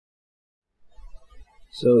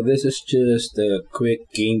So this is just a quick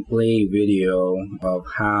gameplay video of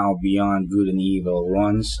how Beyond Good and Evil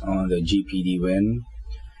runs on the GPD Win.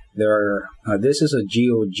 This is a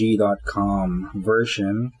GOG.com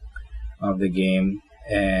version of the game,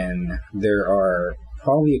 and there are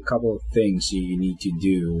probably a couple of things you need to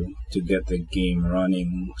do to get the game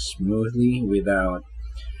running smoothly without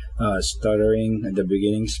stuttering at the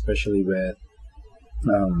beginning, especially with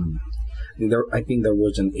I think there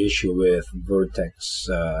was an issue with Vertex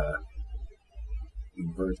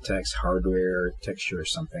hardware texture or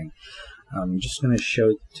something. I'm just gonna show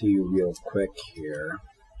it to you real quick here.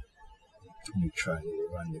 Let me try to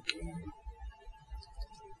run the game.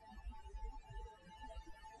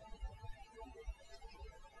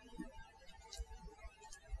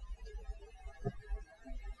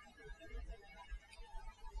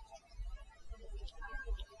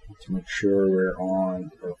 To make sure we're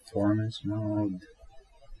on performance mode,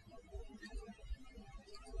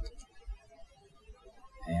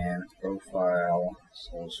 and profile is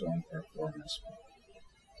also on performance mode.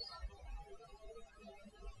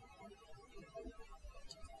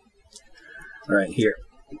 Right here.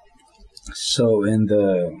 So in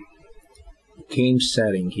the game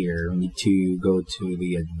setting here, we need to go to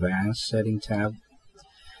the advanced setting tab,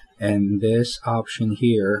 and this option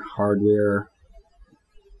here, hardware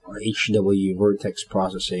or HW vertex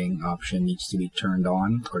processing option, needs to be turned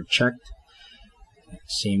on or checked.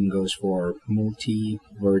 Same goes for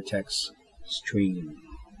multi-vertex stream.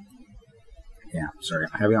 Yeah, sorry,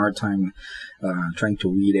 I'm having a hard time trying to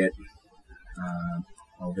read it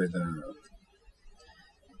over the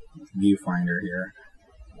viewfinder here.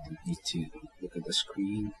 I need to look at the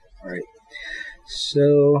screen. Alright,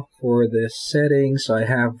 so for the settings, I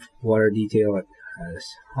have water detail as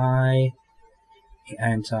high,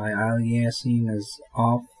 anti-aliasing is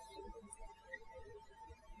off,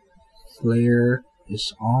 flare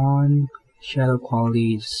is on, shadow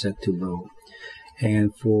quality is set to low,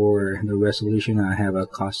 and for the resolution, I have a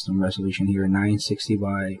custom resolution here, 960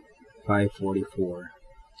 by 544.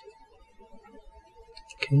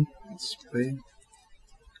 Okay, let's play.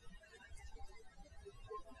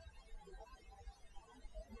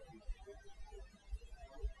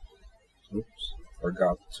 Oops,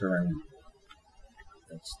 forgot to turn.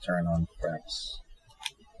 Let's turn on frames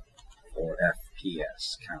for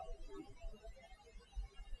FPS count.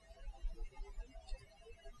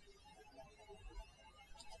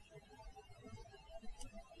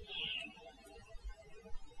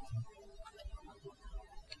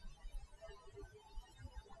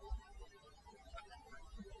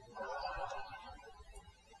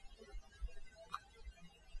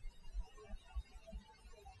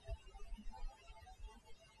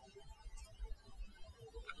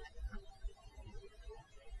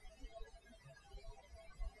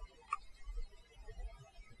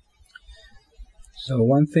 So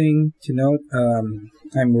one thing to note,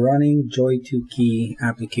 I'm running Joy2Key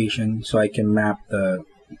application so I can map the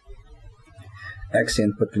X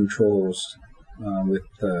input controls with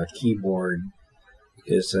the keyboard,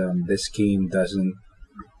 because this game doesn't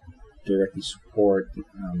directly support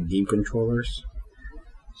game controllers.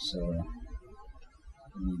 So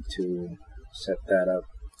I need to set that up.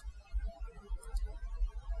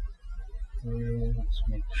 And let's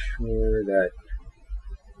make sure that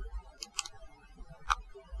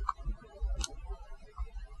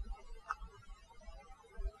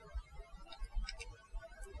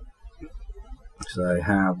so I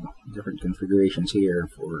have different configurations here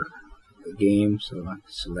for the game, so I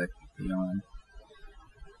select Beyond.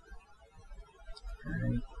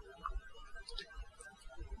 Alright.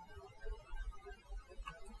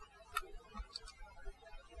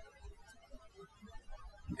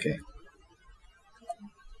 Okay.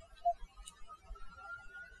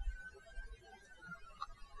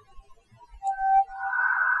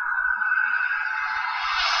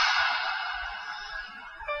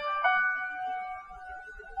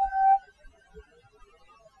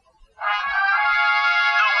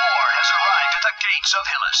 Of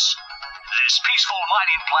Hillis. This peaceful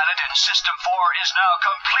mining planet in System 4 is now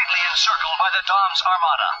completely encircled by the Dom's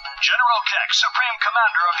Armada. General Keck, Supreme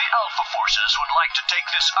Commander of the Alpha Forces, would like to take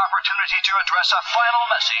this opportunity to address a final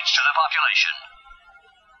message to the population.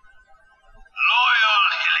 Loyal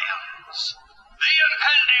Hillians, the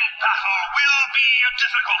impending battle will be a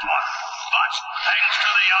difficult one, but thanks to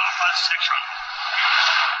the Alpha Section,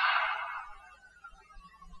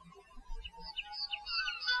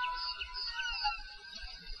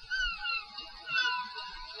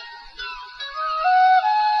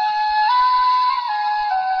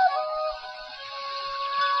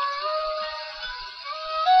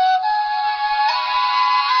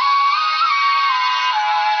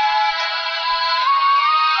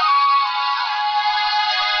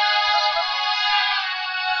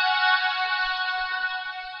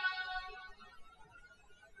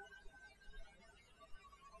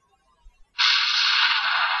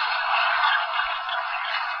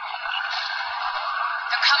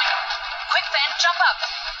 up.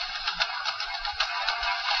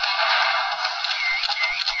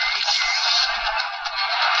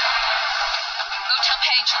 Go tell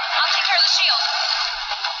Paige. I'll take care of the shield.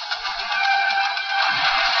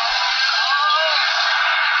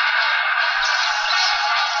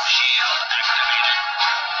 Shield activated.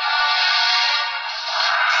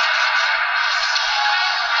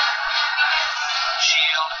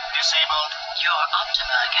 Shield disabled. Your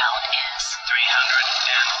Optima account is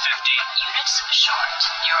 350. units short.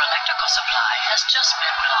 Your electrical supply has just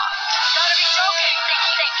been blocked. You gotta be joking.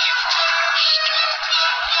 Thank you.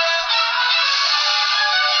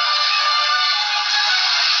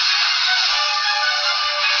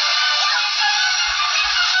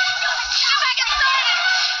 Get back inside it!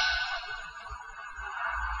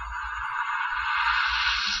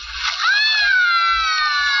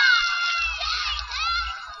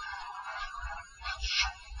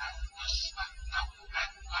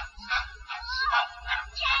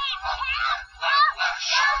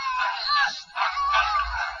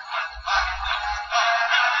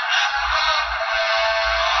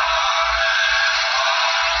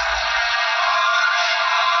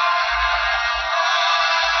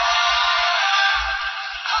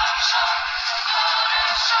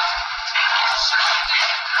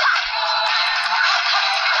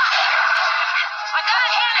 I got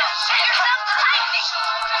it handled. You're self-tightening.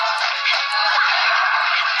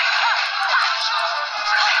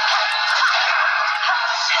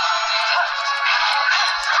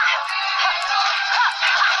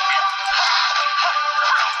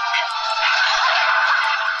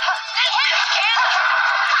 Stay hidden, kid.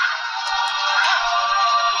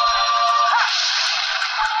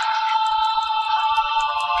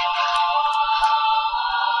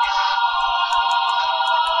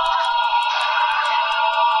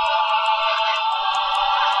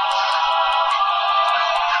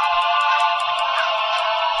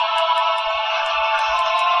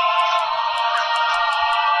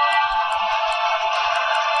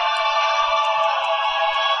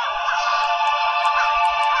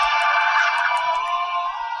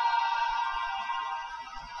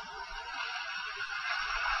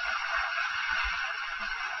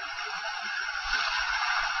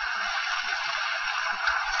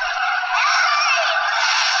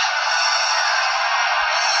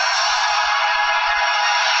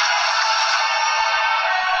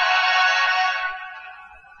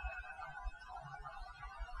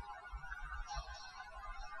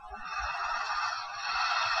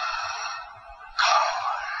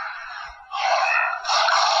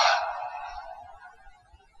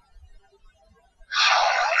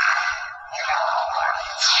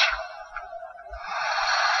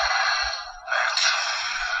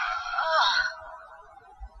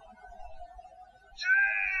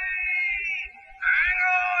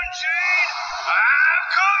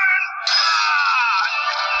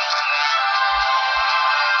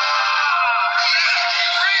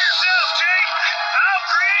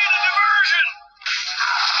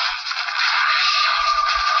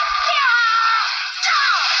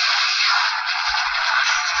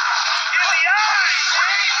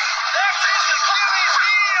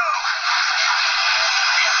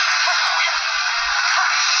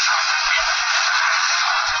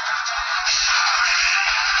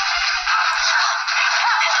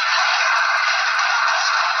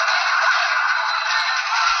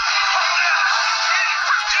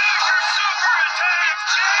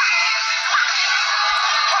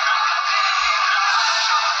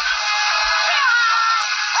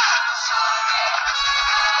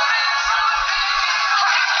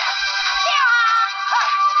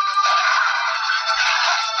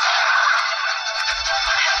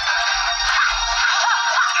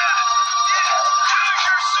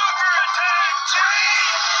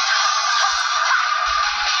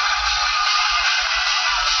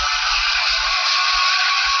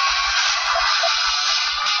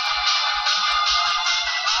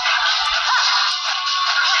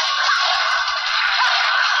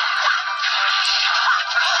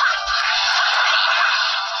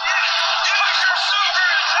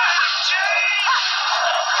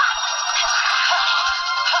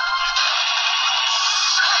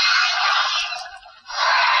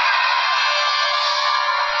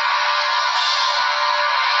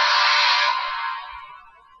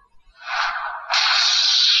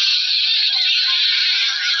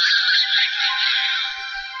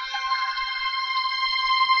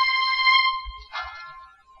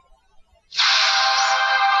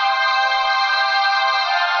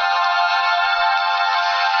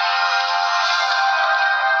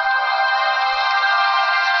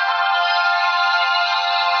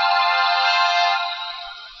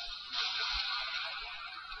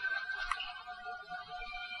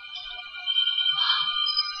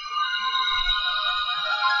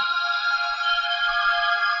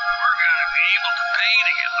 be able to pay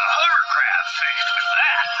to get the hovercraft fixed with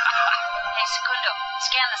that. Hey, Segundo,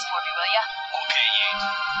 scan this for me, will ya? Okay, Yeet.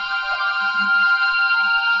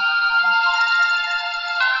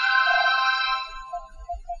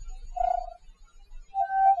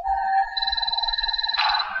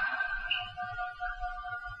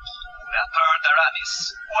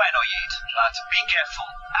 Bueno, Yeet, but be careful.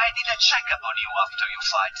 I did a checkup on you after your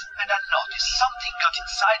fight, and I noticed something got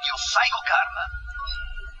inside your psychokarma.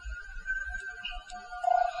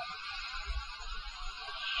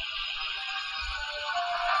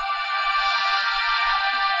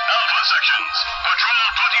 Alpha sections, Patrol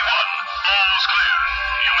 21, all's clear.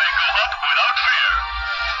 You may go up without fear.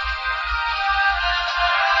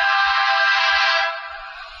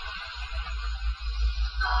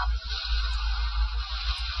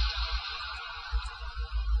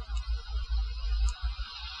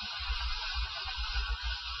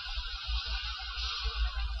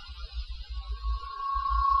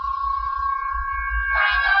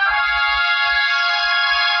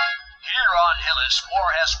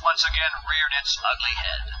 War has once again reared its ugly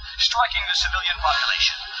head, striking the civilian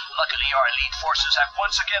population. Luckily, our elite forces have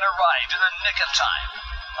once again arrived in the nick of time.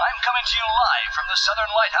 I'm coming to you live from the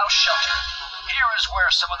Southern Lighthouse Shelter. Here is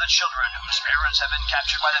where some of the children whose parents have been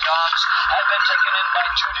captured by the Doms have been taken in by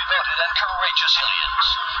two devoted and courageous aliens.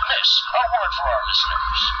 Miss, a word for our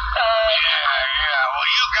listeners. Yeah,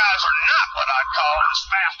 well, you guys are not what I'd call as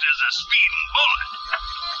fast as a speeding bullet.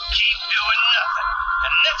 Keep doing nothing,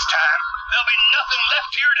 and next time, there'll be nothing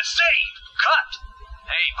left here to save. Cut!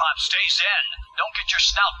 Hey, Pop, stay zen. Don't get your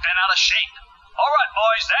snout bent out of shape. All right,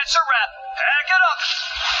 boys, that's a wrap. Pack it up.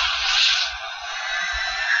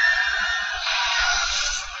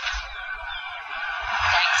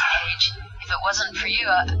 Thanks, Paige. If it wasn't for you,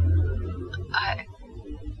 I